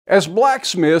As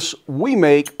blacksmiths, we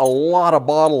make a lot of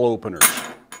bottle openers.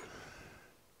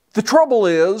 The trouble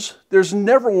is, there's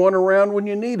never one around when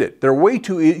you need it. They're way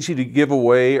too easy to give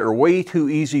away or way too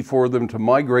easy for them to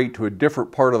migrate to a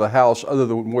different part of the house other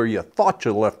than where you thought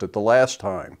you left it the last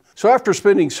time. So after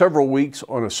spending several weeks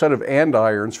on a set of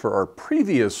andirons for our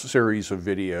previous series of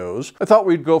videos, I thought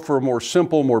we'd go for a more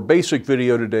simple, more basic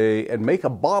video today and make a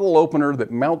bottle opener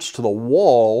that mounts to the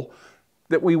wall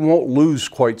that we won't lose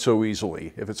quite so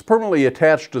easily. If it's permanently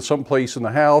attached to some place in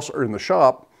the house or in the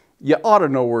shop, you ought to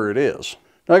know where it is.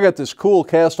 Now I got this cool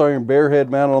cast iron bear head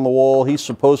mounted on the wall. He's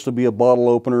supposed to be a bottle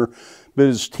opener, but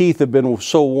his teeth have been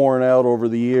so worn out over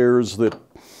the years that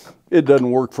it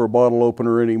doesn't work for a bottle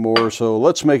opener anymore. So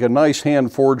let's make a nice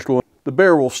hand forged one. The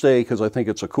bear will stay because I think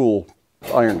it's a cool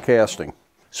iron casting.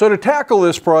 So to tackle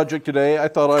this project today, I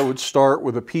thought I would start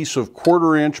with a piece of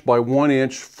 1/4 inch by 1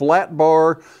 inch flat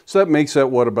bar. So that makes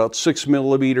that, what, about 6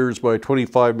 millimeters by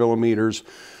 25 millimeters.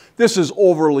 This is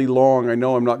overly long. I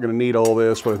know I'm not going to need all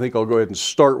this, but I think I'll go ahead and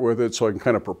start with it so I can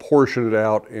kind of proportion it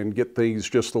out and get things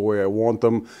just the way I want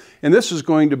them. And this is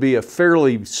going to be a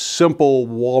fairly simple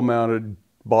wall-mounted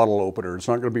bottle opener. It's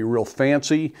not going to be real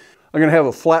fancy. I'm going to have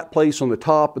a flat place on the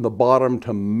top and the bottom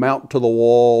to mount to the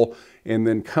wall, and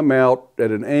then come out at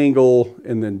an angle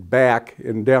and then back,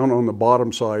 and down on the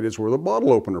bottom side is where the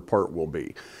bottle opener part will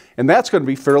be. And that's going to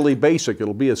be fairly basic.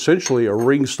 It'll be essentially a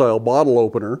ring style bottle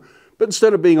opener, but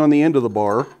instead of being on the end of the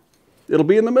bar, it'll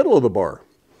be in the middle of the bar.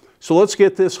 So let's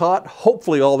get this hot.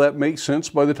 Hopefully all that makes sense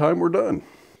by the time we're done.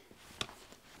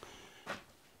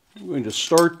 I'm going to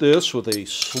start this with a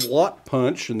slot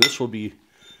punch, and this will be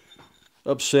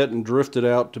upset and drifted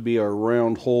out to be our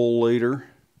round hole later.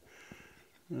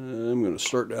 I'm going to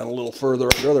start down a little further.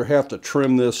 I'd rather have to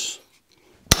trim this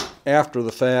after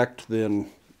the fact than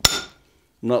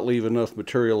not leave enough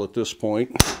material at this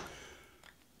point.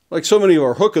 Like so many of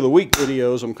our Hook of the Week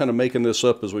videos, I'm kind of making this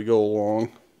up as we go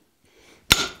along.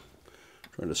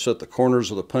 Trying to set the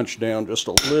corners of the punch down just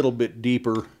a little bit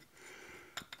deeper.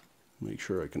 Make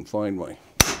sure I can find my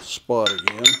spot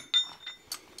again.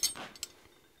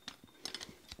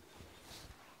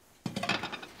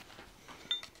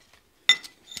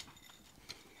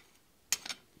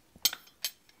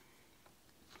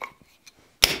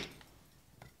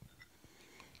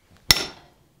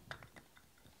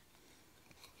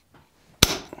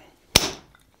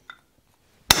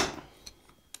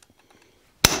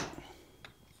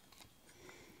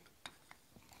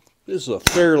 This is a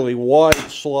fairly wide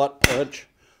slot punch.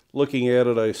 Looking at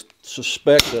it, I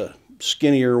suspect a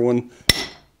skinnier one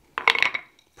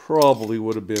probably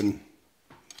would have been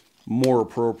more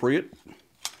appropriate.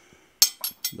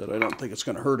 But I don't think it's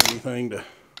going to hurt anything to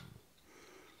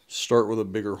start with a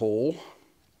bigger hole.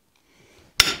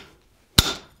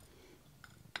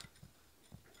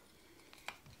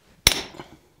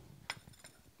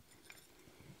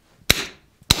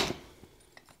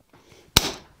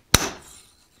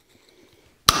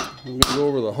 I'm going to go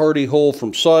over the hardy hole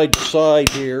from side to side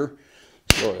here,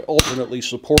 so I alternately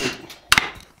support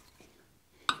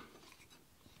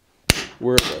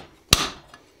where the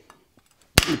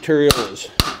material is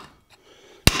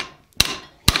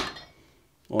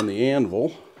on the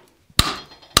anvil. I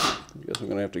guess I'm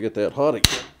going to have to get that hot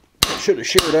again. I should have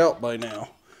shared out by now.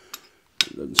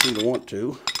 It doesn't seem to want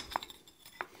to.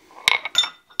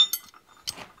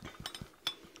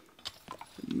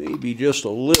 Maybe just a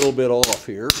little bit off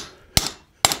here.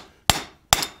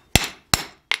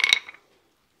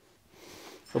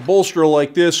 A bolster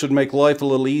like this would make life a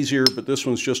little easier, but this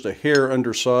one's just a hair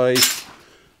undersized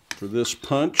for this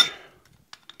punch.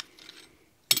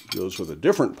 It goes with a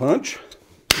different punch,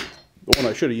 the one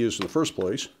I should have used in the first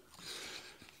place.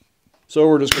 So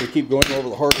we're just going to keep going over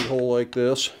the hardy hole like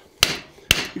this.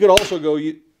 You could also go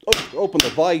open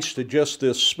the vise to just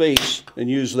this space and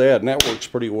use that, and that works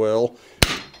pretty well.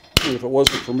 And if it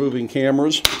wasn't for moving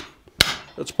cameras,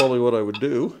 that's probably what I would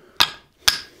do.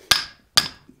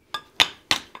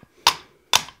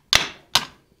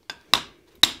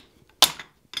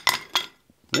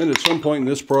 And at some point in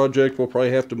this project, we'll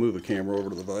probably have to move the camera over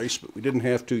to the vise, but we didn't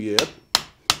have to yet.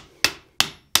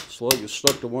 Slug is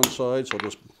stuck to one side, so I'll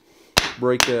just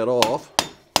break that off.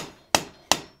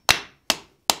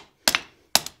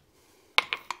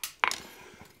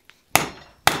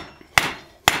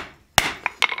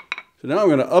 So now I'm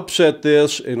going to upset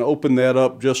this and open that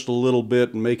up just a little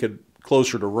bit and make it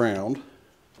closer to round.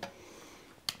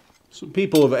 Some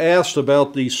people have asked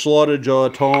about these slotted jaw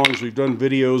tongs. We've done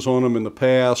videos on them in the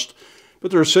past, but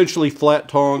they're essentially flat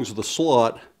tongs with a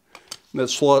slot. And that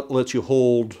slot lets you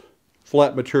hold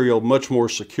flat material much more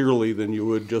securely than you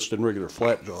would just in regular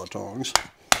flat jaw tongs.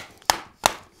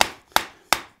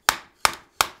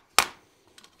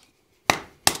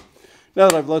 Now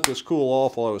that I've let this cool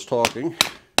off while I was talking,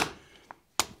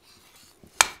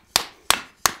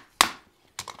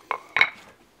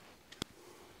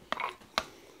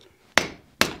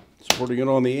 supporting it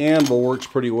on the anvil works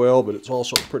pretty well, but it's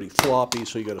also pretty floppy,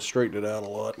 so you got to straighten it out a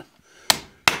lot.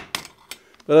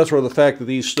 But that's where the fact that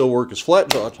these still work as flat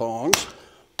jaw tongs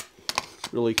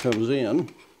really comes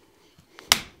in.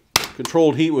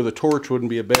 Controlled heat with a torch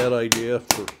wouldn't be a bad idea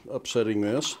for upsetting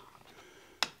this.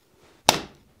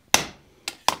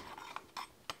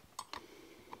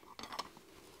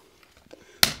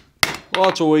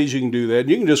 Lots of ways you can do that.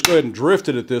 You can just go ahead and drift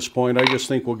it at this point. I just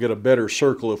think we'll get a better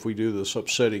circle if we do this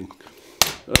upsetting.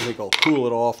 I think I'll cool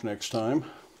it off next time.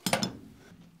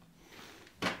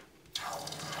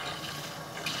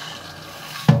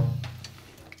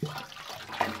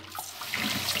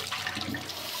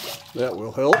 That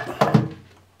will help.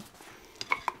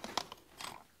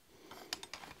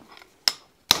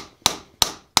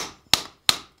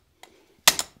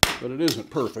 But it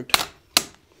isn't perfect.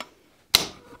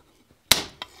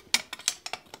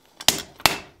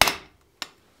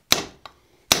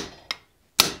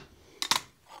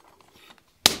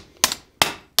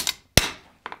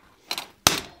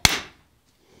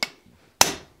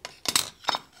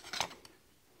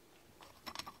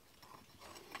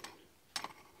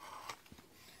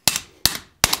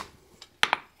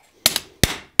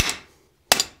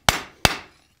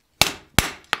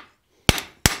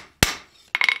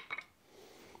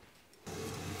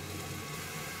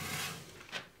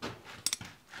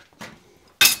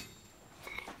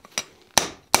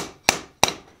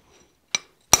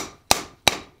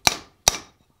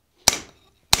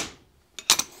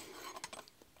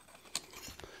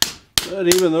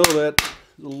 But even though that's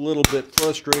a little bit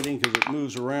frustrating because it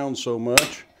moves around so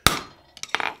much,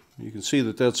 you can see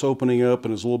that that's opening up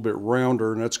and is a little bit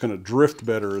rounder, and that's going to drift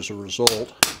better as a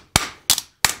result.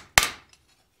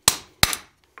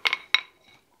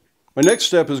 My next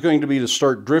step is going to be to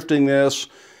start drifting this.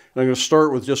 And I'm going to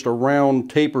start with just a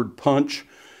round tapered punch.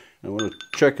 I want to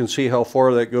check and see how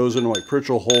far that goes into my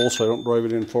pritchel hole so I don't drive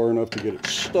it in far enough to get it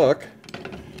stuck.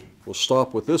 We'll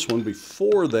stop with this one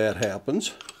before that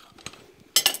happens.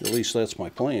 At least that's my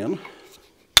plan.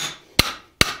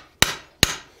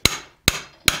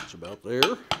 It's about there.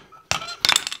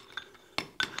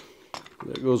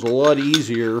 That goes a lot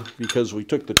easier because we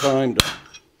took the time to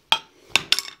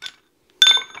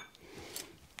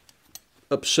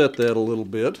upset that a little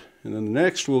bit. And then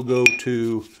next we'll go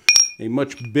to a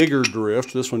much bigger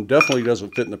drift. This one definitely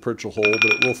doesn't fit in the pritchel hole,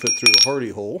 but it will fit through the hardy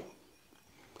hole.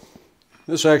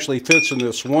 This actually fits in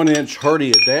this 1-inch hardy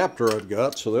adapter I've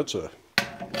got, so that's a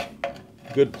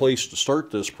good place to start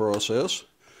this process.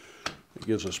 It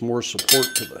gives us more support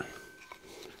to the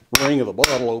ring of the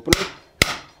bottle opener.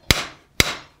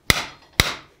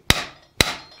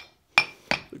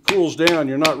 If it cools down,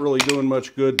 you're not really doing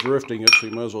much good drifting it, so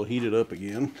you might as well heat it up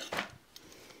again.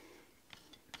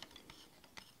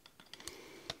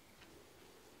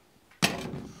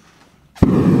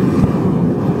 And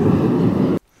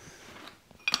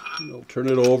I'll turn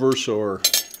it over so our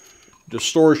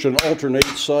distortion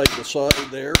alternates side to side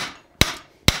there.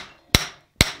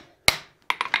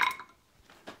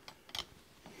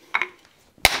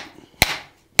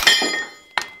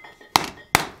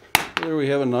 There we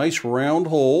have a nice round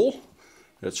hole.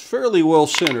 It's fairly well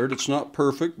centered. It's not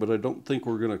perfect, but I don't think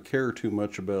we're going to care too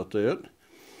much about that.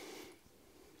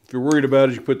 If you're worried about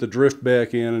it, you can put the drift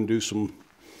back in and do some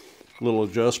little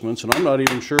adjustments. And I'm not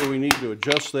even sure we need to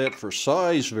adjust that for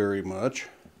size very much.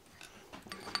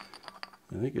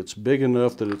 I think it's big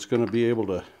enough that it's going to be able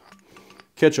to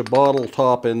catch a bottle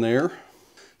top in there.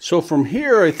 So from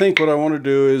here, I think what I want to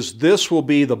do is this will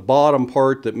be the bottom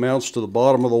part that mounts to the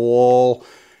bottom of the wall.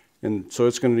 And so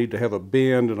it's going to need to have a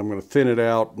bend, and I'm going to thin it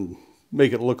out and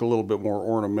make it look a little bit more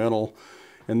ornamental.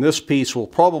 And this piece will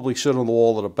probably sit on the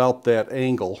wall at about that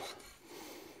angle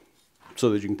so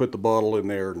that you can put the bottle in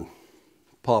there and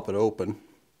pop it open.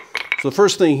 So the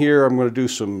first thing here, I'm going to do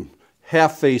some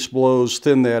half-face blows,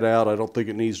 thin that out. I don't think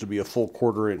it needs to be a full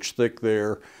 1/4 inch thick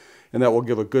there. And that will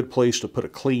give a good place to put a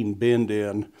clean bend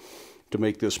in to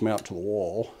make this mount to the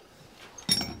wall.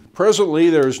 Presently,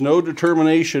 there is no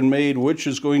determination made which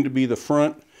is going to be the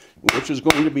front, which is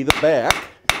going to be the back.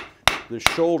 This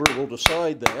shoulder will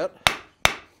decide that.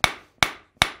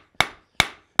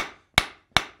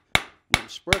 I'm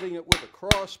spreading it with a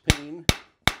cross peen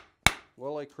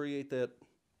while I create that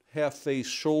half-face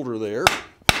shoulder there.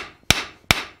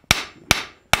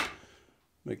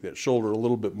 Make that shoulder a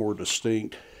little bit more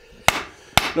distinct.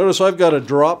 Notice I've got to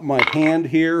drop my hand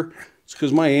here It's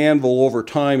because my anvil over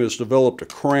time has developed a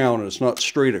crown and it's not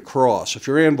straight across. If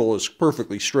your anvil is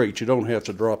perfectly straight, you don't have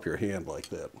to drop your hand like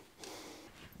that.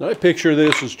 Now, I picture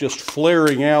this as just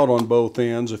flaring out on both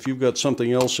ends. If you've got something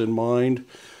else in mind,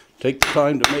 take the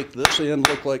time to make this end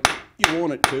look like you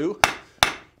want it to.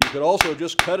 You could also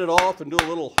just cut it off and do a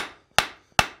little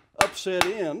upset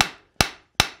end,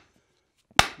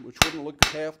 which wouldn't look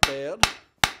half bad.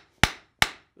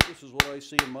 But this is what I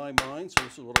see in my mind, so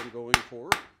this is what I'm going for.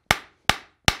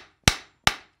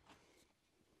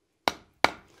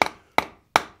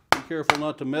 Be careful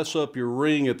not to mess up your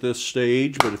ring at this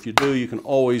stage, but if you do, you can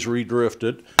always redrift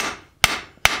it.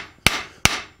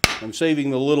 I'm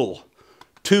saving the little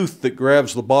tooth that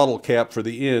grabs the bottle cap for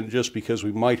the end just because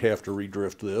we might have to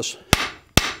redrift this.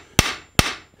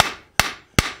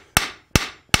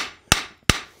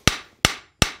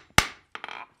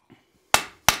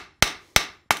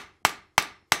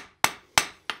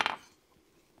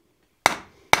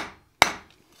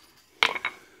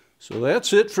 So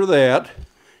that's it for that,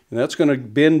 and that's going to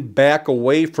bend back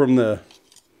away from the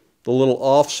little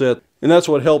offset, and that's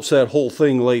what helps that whole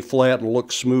thing lay flat and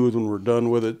look smooth when we're done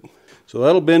with it. So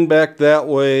that'll bend back that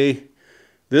way.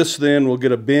 This then will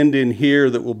get a bend in here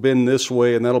that will bend this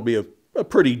way, and that'll be a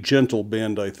pretty gentle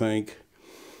bend, I think.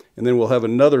 And then we'll have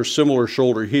another similar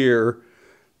shoulder here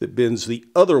that bends the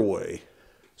other way.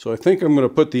 So I think I'm going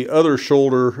to put the other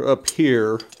shoulder up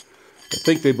here. I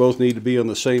think they both need to be on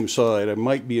the same side. I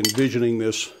might be envisioning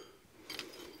this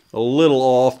a little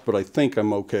off, but I think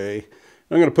I'm okay.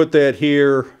 I'm going to put that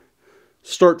here,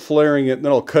 start flaring it, and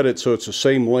then I'll cut it so it's the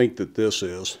same length that this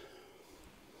is.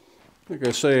 Like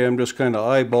I say, I'm just kind of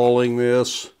eyeballing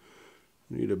this.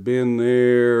 Need a bend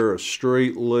there, a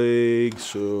straight leg,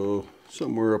 so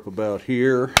somewhere up about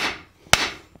here.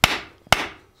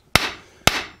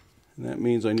 And that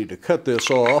means I need to cut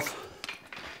this off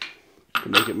to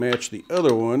make it match the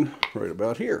other one right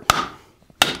about here.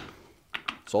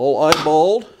 It's all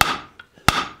eyeballed.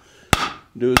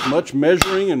 Do as much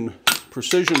measuring and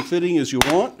precision fitting as you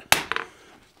want.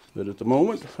 But at the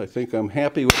moment, I think I'm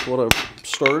happy with what I've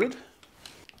started.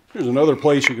 Here's another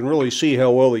place you can really see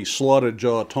how well these slotted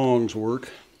jaw tongs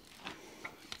work.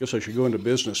 Guess I should go into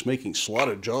business making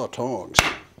slotted jaw tongs.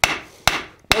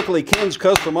 Luckily, Ken's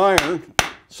Custom Iron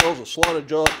sells a slotted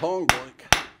jaw tong blank.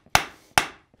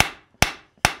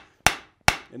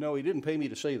 And no, he didn't pay me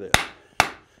to say that.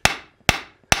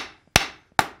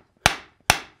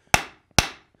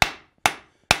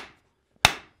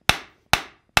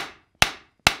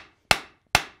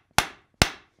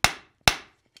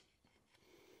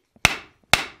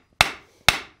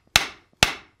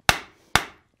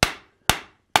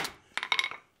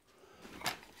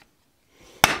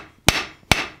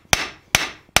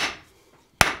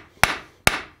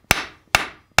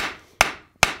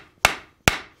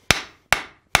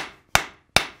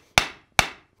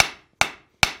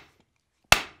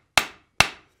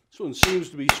 This one seems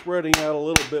to be spreading out a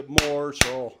little bit more, so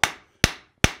I'll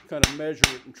kind of measure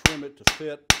it and trim it to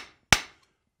fit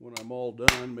when I'm all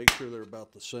done. Make sure they're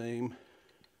about the same.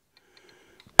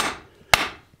 I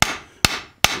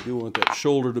do want that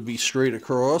shoulder to be straight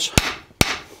across.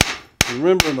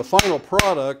 Remember, in the final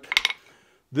product,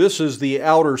 this is the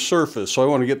outer surface, so I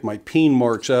want to get my peen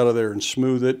marks out of there and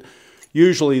smooth it.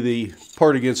 Usually the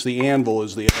part against the anvil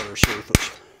is the outer surface.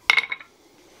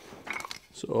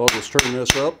 So I'll just turn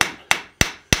this up,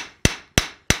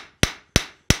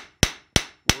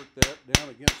 work that down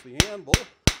against the anvil.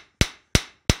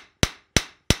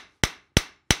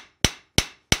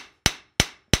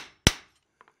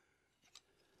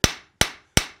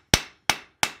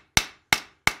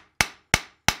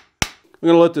 I'm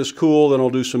going to let this cool, then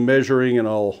I'll do some measuring and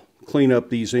I'll clean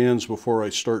up these ends before I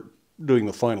start doing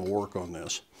the final work on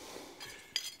this.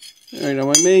 All right, now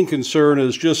my main concern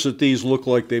is just that these look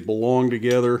like they belong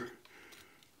together.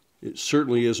 It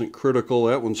certainly isn't critical.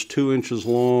 That one's 2 inches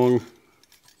long.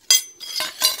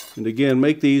 And again,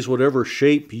 make these whatever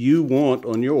shape you want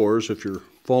on yours if you're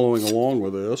following along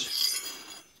with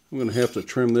this. I'm going to have to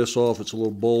trim this off. It's a little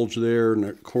bulge there and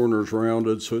that corner's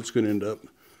rounded, so it's going to end up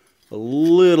a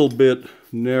little bit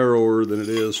narrower than it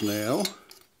is now.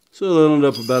 So that'll end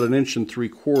up about 1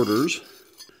 3/4 inches.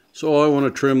 So I want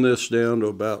to trim this down to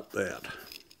about that.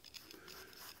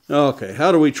 Okay,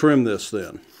 how do we trim this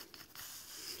then?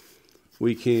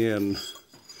 We can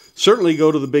certainly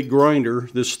go to the big grinder.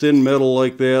 This thin metal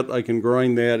like that, I can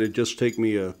grind that. It'd just take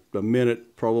me a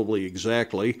minute, probably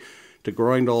exactly, to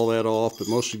grind all that off, but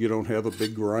most of you don't have a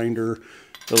big grinder.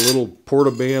 A little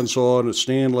porta bandsaw and a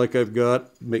stand like I've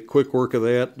got, make quick work of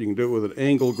that. You can do it with an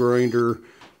angle grinder.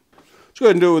 It's go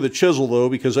ahead and do it with a chisel though,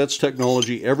 because that's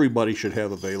technology everybody should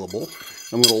have available.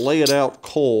 I'm going to lay it out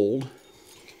cold.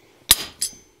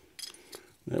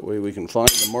 That way we can find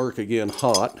the mark again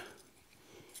hot.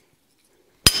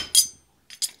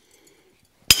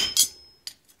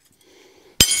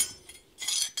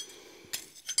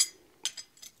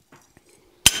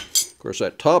 Of course,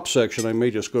 that top section I may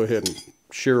just go ahead and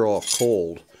shear off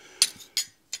cold.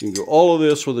 You can do all of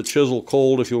this with a chisel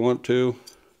cold if you want to.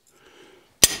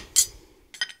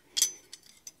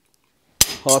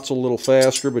 Hot's a little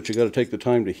faster, but you got to take the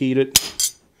time to heat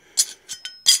it.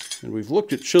 And we've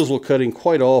looked at chisel cutting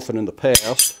quite often in the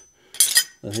past.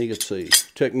 I think it's a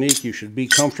technique you should be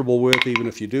comfortable with, even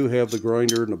if you do have the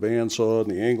grinder and the bandsaw and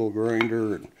the angle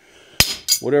grinder and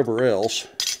whatever else,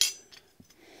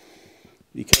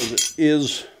 because it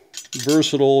is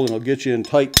versatile and it'll get you in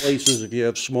tight places if you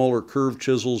have smaller curved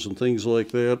chisels and things like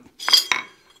that.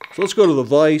 So let's go to the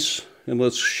vise and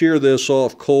let's shear this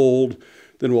off cold.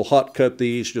 Then we'll hot cut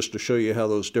these just to show you how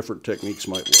those different techniques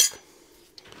might look.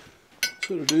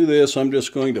 So to do this, I'm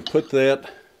just going to put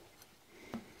that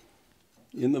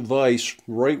in the vise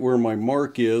right where my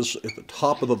mark is at the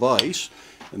top of the vise,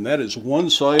 and that is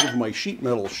one side of my sheet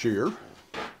metal shear.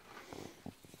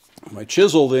 My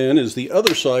chisel then is the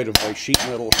other side of my sheet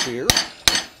metal shear.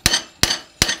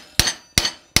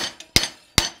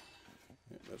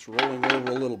 That's rolling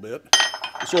over a little bit.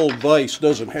 This old vise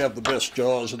doesn't have the best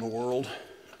jaws in the world.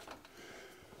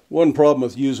 One problem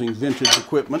with using vintage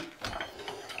equipment.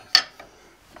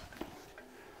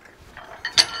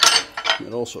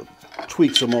 It also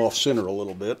tweaks them off center a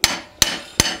little bit.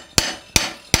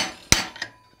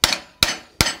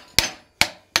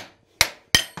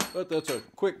 But that's a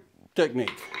quick technique.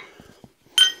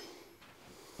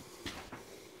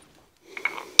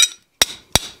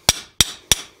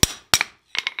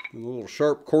 And the little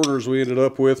sharp corners we ended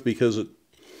up with, because it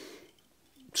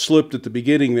slipped at the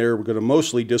beginning there, we're going to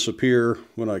mostly disappear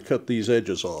when I cut these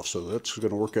edges off, so that's going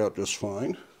to work out just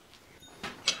fine.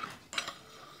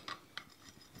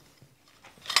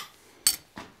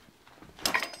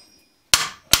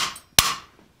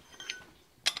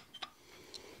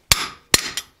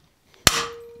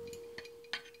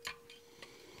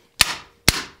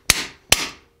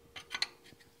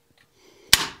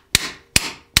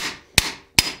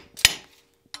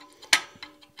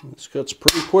 This cuts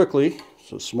pretty quickly.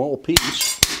 It's a small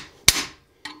piece.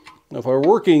 Now, if I were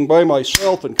working by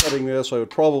myself and cutting this, I would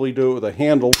probably do it with a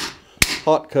handled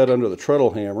hot cut under the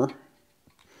treadle hammer.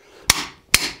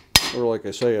 Or like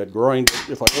I say, I'd grind it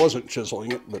if I wasn't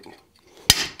chiseling it. But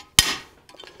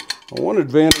one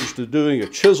advantage to doing a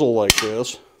chisel like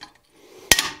this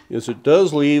is it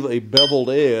does leave a beveled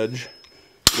edge.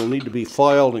 It'll need to be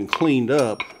filed and cleaned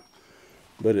up,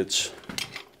 but it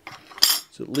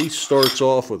at least starts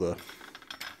off with a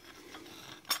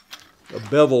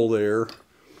bevel there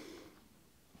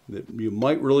that you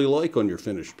might really like on your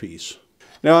finished piece.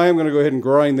 Now I am going to go ahead and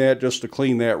grind that just to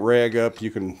clean that rag up.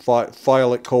 You can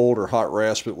file it cold or hot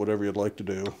rasp it, whatever you'd like to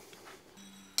do.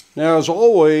 Now, as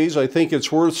always, I think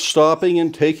it's worth stopping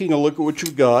and taking a look at what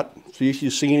you've got. See if you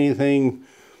see anything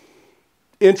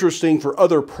interesting for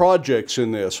other projects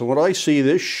in this. And what I see,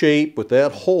 this shape with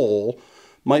that hole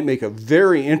might make a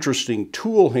very interesting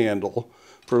tool handle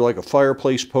for like a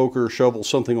fireplace poker, shovel,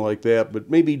 something like that,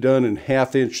 but maybe done in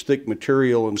 1/2 inch thick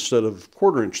material instead of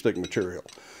 1/4 inch thick material.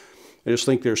 I just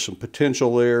think there's some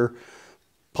potential there.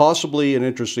 Possibly an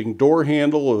interesting door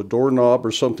handle or a doorknob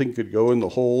or something could go in the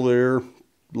hole there.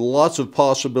 Lots of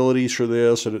possibilities for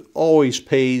this, and it always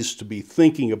pays to be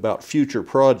thinking about future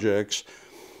projects.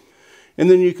 And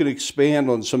then you can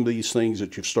expand on some of these things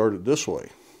that you've started this way.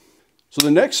 So the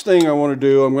next thing I want to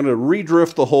do, I'm going to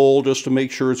redrift the hole just to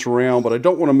make sure it's round, but I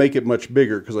don't want to make it much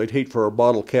bigger because I'd hate for our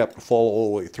bottle cap to fall all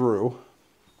the way through.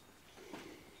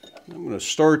 I'm going to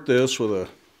start this with a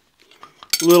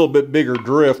little bit bigger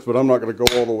drift, but I'm not going to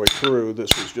go all the way through.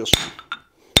 This is just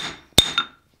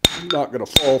not going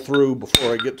to fall through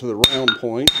before I get to the round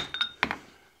point.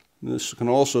 This can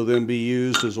also then be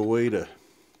used as a way to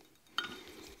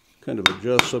kind of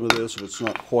adjust some of this if it's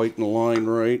not quite in the line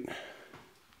right.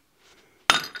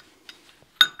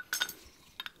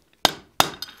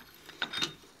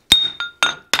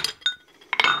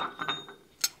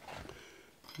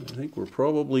 I think we're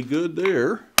probably good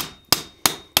there.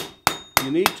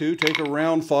 You need to take a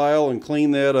round file and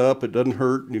clean that up. It doesn't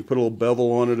hurt, and you put a little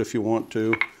bevel on it if you want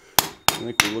to. I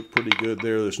think we look pretty good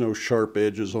there. There's no sharp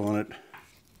edges on it.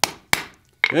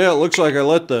 Yeah, it looks like I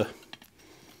let the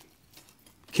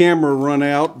camera run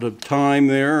out the time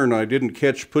there, and I didn't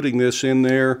catch putting this in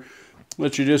there.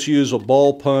 Let you just use a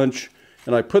ball punch,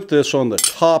 and I put this on the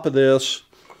top of this,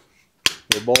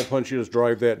 The ball punch, you just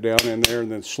drive that down in there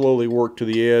and then slowly work to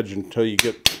the edge until you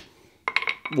get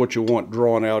what you want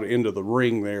drawn out into the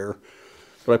ring there.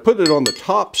 But I put it on the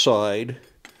top side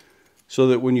so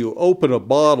that when you open a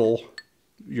bottle,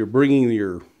 you're bringing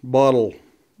your bottle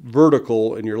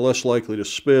vertical and you're less likely to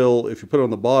spill. If you put it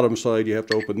on the bottom side, you have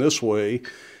to open this way.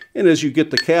 And as you get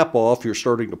the cap off, you're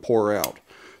starting to pour out.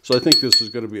 So I think this is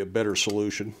going to be a better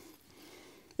solution.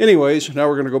 Anyways, now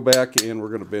we're going to go back and we're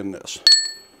going to bend this.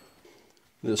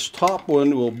 This top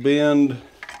one will bend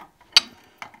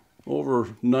over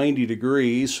 90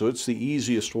 degrees, so it's the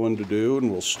easiest one to do,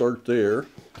 and we'll start there.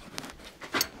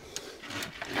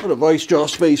 Put a vice jaw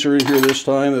spacer in here this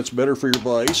time. That's better for your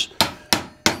vise.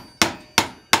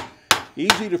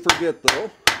 Easy to forget though.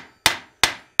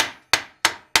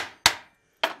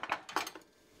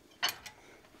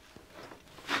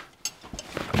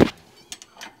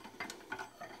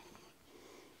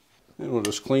 And we'll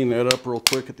just clean that up real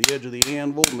quick at the edge of the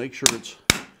anvil, make sure it's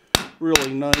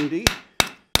really 90.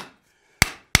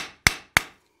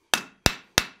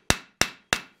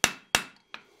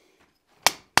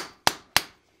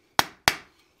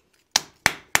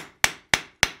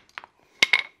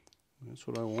 That's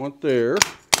what I want there.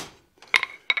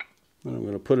 And I'm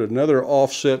going to put another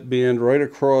offset bend right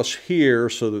across here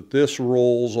so that this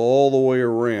rolls all the way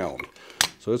around.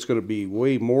 So it's going to be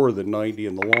way more than 90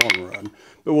 in the long run.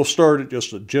 But we'll start at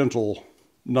just a gentle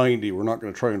 90. We're not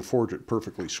going to try and forge it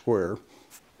perfectly square.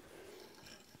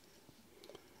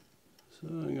 So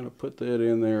I'm going to put that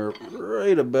in there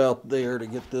right about there to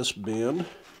get this bend.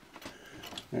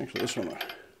 Actually, this one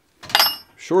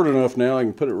short enough now I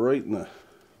can put it right in the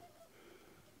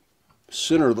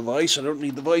center of the vise. I don't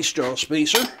need the vice jaw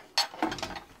spacer.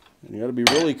 And you got to be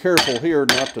really careful here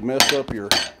not to mess up your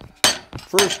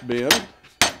first bend.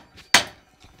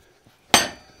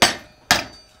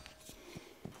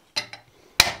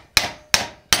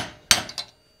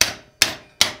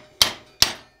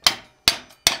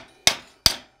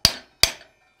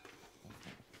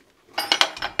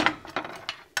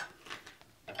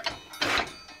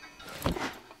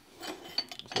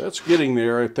 That's getting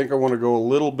there. I think I want to go a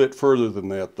little bit further than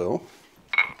that though.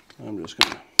 I'm just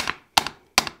going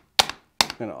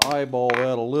to eyeball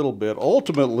that a little bit.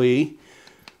 Ultimately,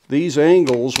 these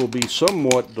angles will be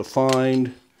somewhat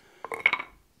defined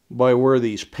by where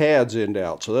these pads end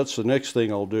out. So that's the next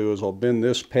thing I'll do, is I'll bend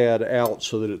this pad out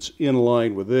so that it's in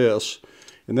line with this.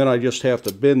 And then I just have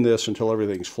to bend this until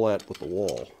everything's flat with the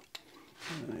wall.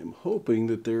 I'm hoping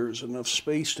that there's enough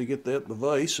space to get that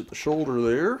device at the shoulder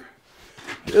there.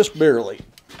 Just barely.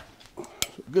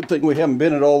 Good thing we haven't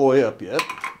bent it all the way up yet.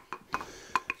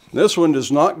 This one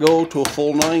does not go to a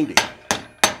full 90. It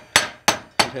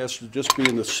has to just be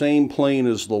in the same plane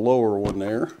as the lower one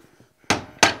there. Go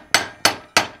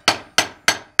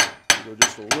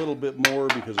just a little bit more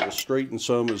because it'll straighten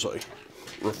some as I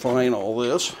refine all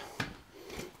this.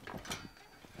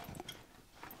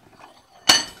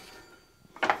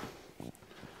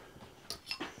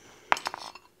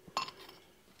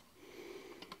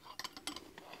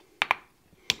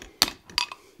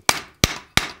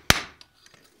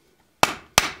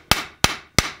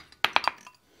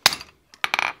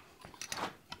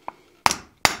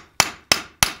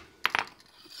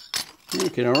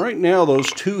 Okay, now right now those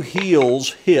two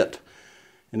heels hit,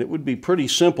 and it would be pretty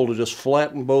simple to just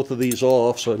flatten both of these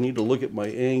off, so I need to look at my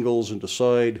angles and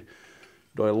decide,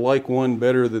 do I like one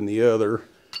better than the other?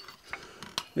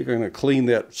 I think I'm going to clean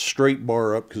that straight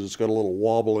bar up because it's got a little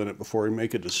wobble in it before I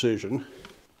make a decision.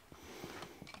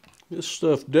 This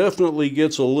stuff definitely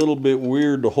gets a little bit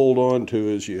weird to hold on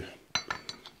to as you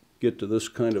get to this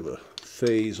kind of a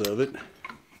phase of it.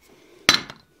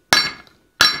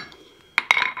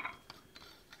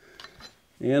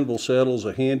 Anvil saddle's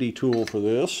a handy tool for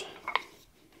this.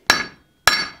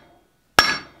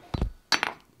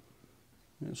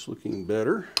 It's looking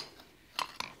better.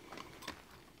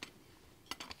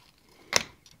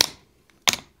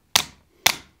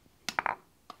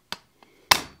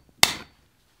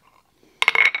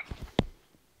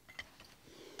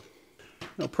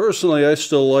 Now personally, I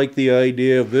still like the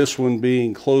idea of this one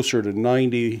being closer to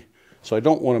 90, so I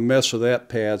don't want to mess with that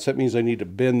pad. So that means I need to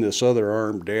bend this other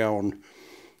arm down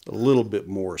a little bit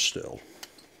more still.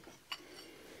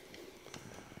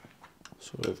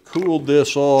 So I've cooled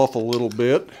this off a little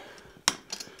bit.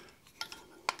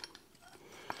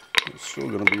 It's still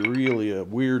going to be really a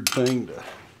weird thing to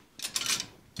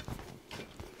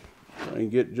try and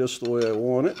get just the way I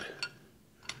want it.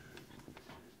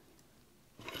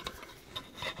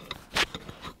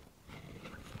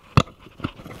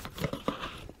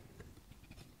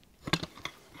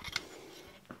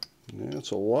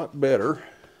 That's a lot better.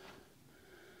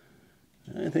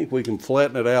 think we can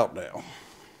flatten it out now.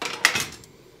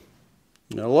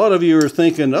 Now, a lot of you are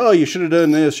thinking, oh, you should have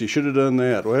done this, you should have done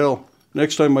that. Well,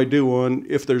 next time I do one,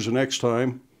 if there's a next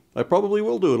time, I probably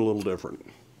will do it a little different.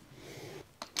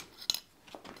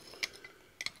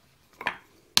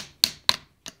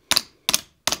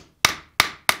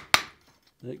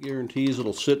 That guarantees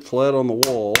it'll sit flat on the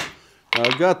wall. Now,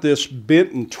 I've got this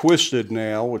bent and twisted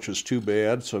now, which is too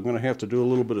bad, so I'm going to have to do a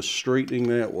little bit of straightening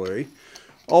that way.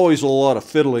 Always a lot of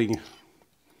fiddling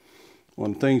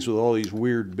on things with all these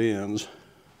weird bends.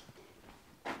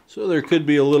 So there could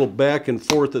be a little back and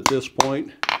forth at this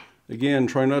point. Again,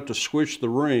 try not to squish the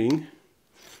ring.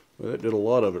 Well, that did a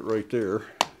lot of it right there.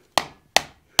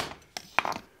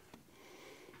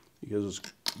 Because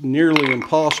it's nearly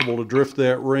impossible to drift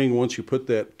that ring once you put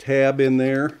that tab in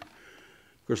there.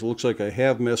 Of course, it looks like I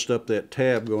have messed up that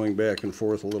tab going back and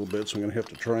forth a little bit, so I'm going to have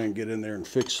to try and get in there and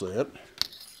fix that.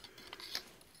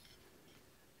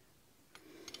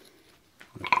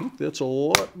 I think that's a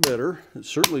lot better. It's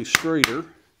certainly straighter.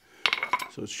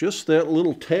 So it's just that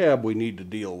little tab we need to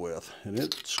deal with, and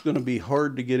it's going to be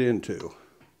hard to get into.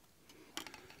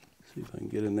 See if I can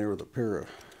get in there with a pair of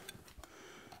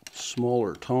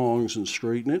smaller tongs and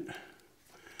straighten it.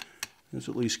 It's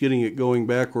at least getting it going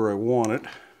back where I want it.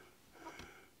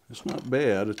 It's not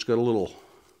bad. It's got a little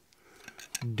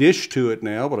dish to it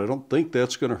now, but I don't think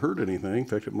that's going to hurt anything. In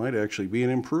fact, it might actually be an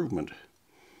improvement.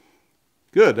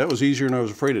 Good, that was easier than I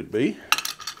was afraid it'd be.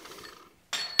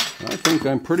 I think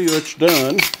I'm pretty much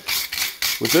done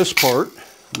with this part.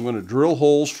 I'm going to drill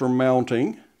holes for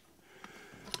mounting.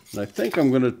 And I think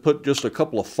I'm going to put just a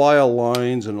couple of file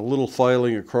lines and a little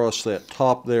filing across that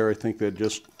top there. I think that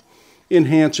just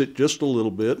enhance it just a little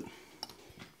bit.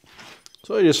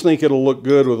 So I just think it'll look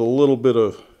good with a little bit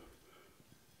of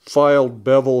filed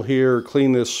bevel here,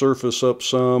 clean this surface up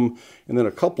some, and then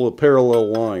a couple of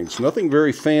parallel lines. Nothing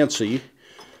very fancy,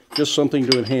 just something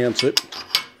to enhance it.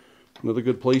 Another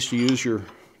good place to use your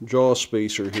jaw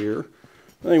spacer here.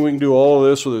 I think we can do all of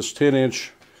this with this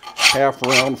 10-inch half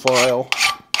round file.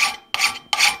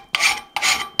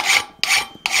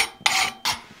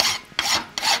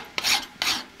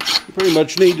 You pretty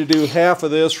much need to do half of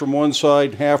this from one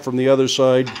side, half from the other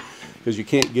side, because you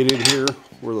can't get in here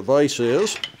where the vise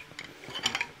is.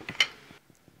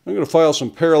 I'm going to file some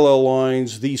parallel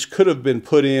lines. These could have been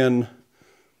put in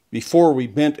before we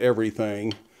bent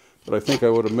everything, but I think I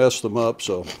would have messed them up,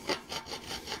 so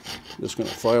I'm just going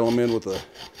to file them in with the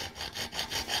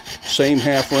same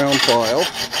half round file.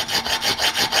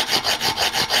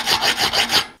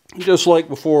 Just like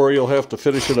before, you'll have to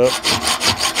finish it up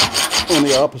on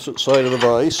the opposite side of the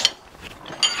vise.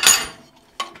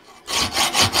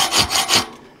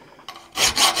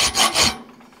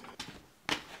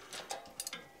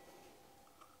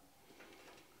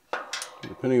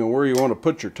 Depending on where you want to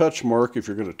put your touch mark, if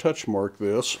you're going to touch mark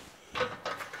this,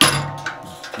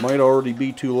 might already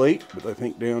be too late, but I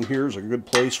think down here is a good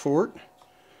place for it.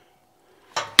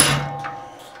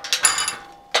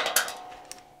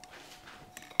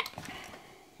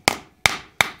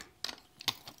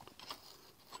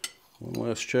 One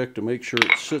last check to make sure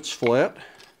it sits flat.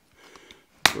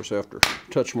 Of course, after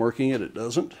touch marking it, it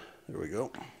doesn't. There we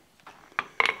go.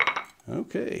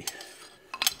 Okay.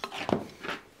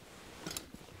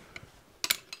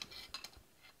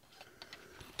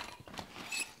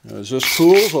 Now, as this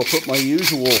cools, I'll put my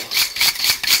usual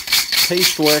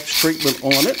paste wax treatment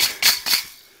on it.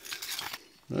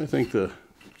 I think the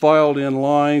filed in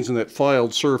lines and that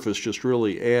filed surface just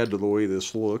really add to the way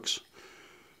this looks.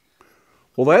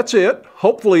 Well, that's it.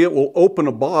 Hopefully it will open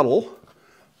a bottle.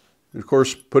 And of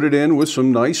course, put it in with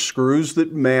some nice screws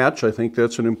that match. I think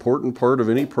that's an important part of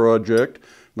any project.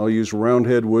 And I'll use round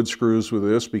head wood screws with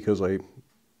this because I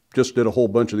just did a whole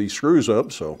bunch of these screws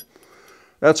up, so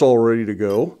that's all ready to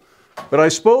go. But I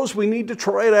suppose we need to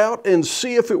try it out and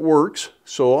see if it works.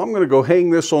 So I'm going to go hang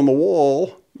this on the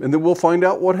wall, and then we'll find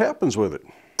out what happens with it.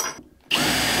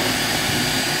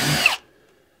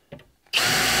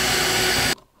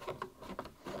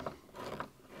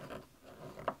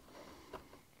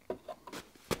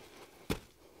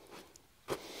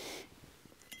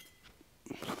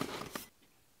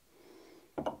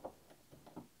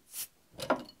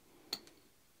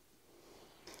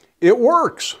 It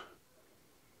works.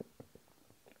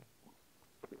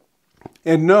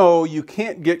 And no, you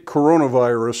can't get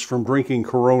coronavirus from drinking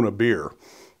Corona beer.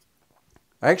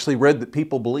 I actually read that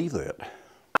people believe that.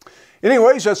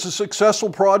 Anyways, that's a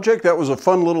successful project. That was a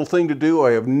fun little thing to do.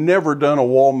 I have never done a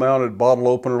wall-mounted bottle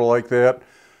opener like that.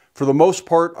 For the most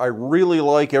part, I really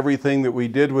like everything that we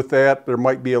did with that. There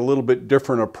might be a little bit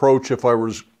different approach if I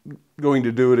was going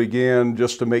to do it again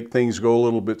just to make things go a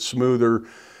little bit smoother.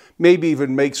 Maybe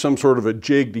even make some sort of a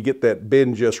jig to get that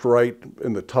bend just right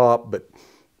in the top, but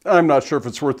I'm not sure if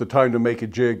it's worth the time to make a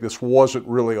jig. This wasn't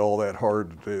really all that hard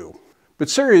to do. But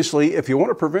seriously, if you want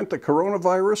to prevent the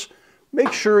coronavirus,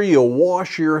 make sure you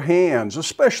wash your hands,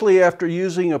 especially after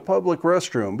using a public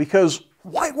restroom, because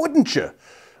why wouldn't you?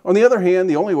 On the other hand,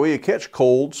 the only way you catch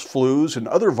colds, flus, and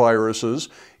other viruses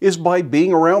is by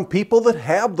being around people that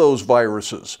have those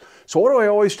viruses. So what do I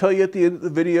always tell you at the end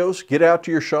of the videos? Get out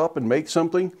to your shop and make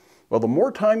something. Well, the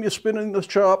more time you spend in the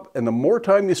shop and the more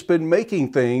time you spend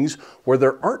making things where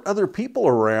there aren't other people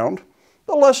around,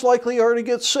 the less likely you are to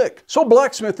get sick. So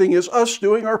blacksmithing is us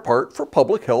doing our part for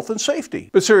public health and safety.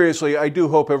 But seriously, I do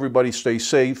hope everybody stays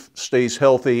safe, stays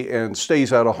healthy, and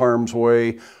stays out of harm's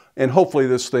way. And hopefully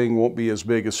this thing won't be as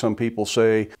big as some people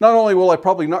say. Not only will I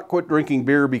probably not quit drinking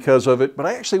beer because of it, but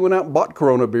I actually went out and bought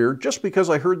Corona beer just because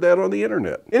I heard that on the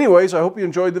internet. Anyways, I hope you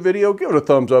enjoyed the video. Give it a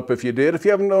thumbs up if you did. If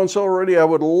you haven't done so already, I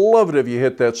would love it if you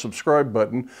hit that subscribe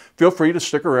button. Feel free to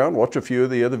stick around, watch a few of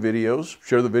the other videos,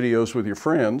 share the videos with your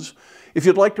friends. If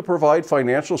you'd like to provide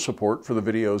financial support for the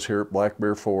videos here at Black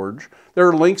Bear Forge, there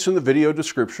are links in the video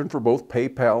description for both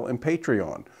PayPal and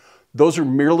Patreon. Those are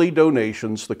merely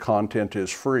donations. The content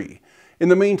is free. In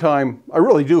the meantime, I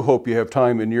really do hope you have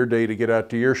time in your day to get out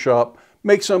to your shop,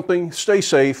 make something, stay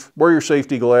safe, wear your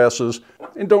safety glasses,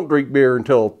 and don't drink beer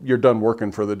until you're done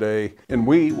working for the day. And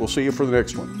we will see you for the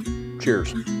next one.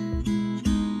 Cheers.